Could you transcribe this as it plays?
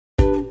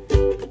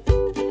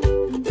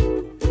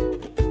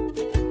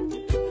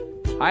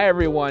Hi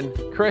everyone,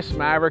 Chris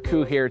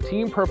Mavrikkou here,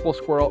 Team Purple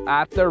Squirrel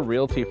at the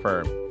Realty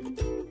Firm.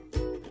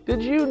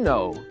 Did you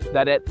know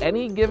that at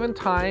any given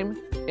time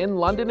in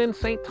London and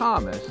St.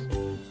 Thomas,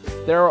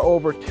 there are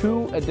over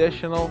 2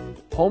 additional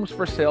homes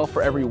for sale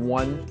for every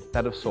 1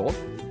 that have sold?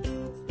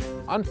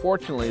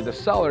 Unfortunately, the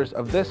sellers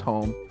of this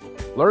home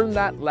learned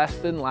that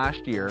lesson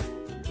last year,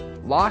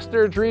 lost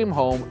their dream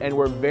home, and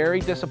were very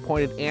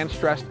disappointed and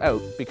stressed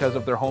out because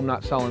of their home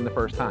not selling the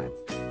first time.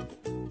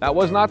 That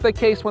was not the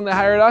case when they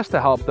hired us to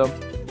help them.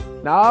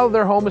 Now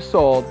their home is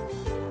sold,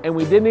 and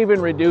we didn't even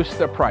reduce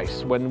the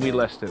price when we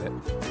listed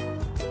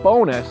it.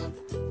 Bonus,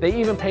 they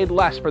even paid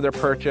less for their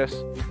purchase,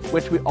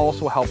 which we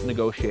also helped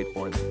negotiate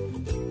for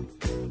them.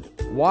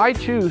 Why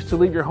choose to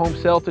leave your home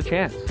sale to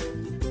chance?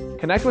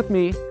 Connect with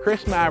me,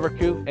 Chris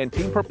Mavrikkou, and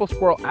Team Purple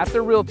Squirrel at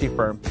the Realty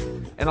Firm,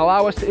 and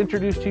allow us to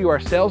introduce to you our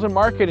sales and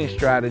marketing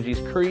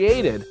strategies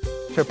created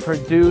to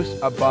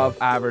produce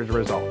above average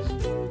results.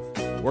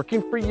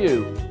 Working for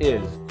you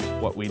is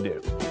what we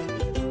do.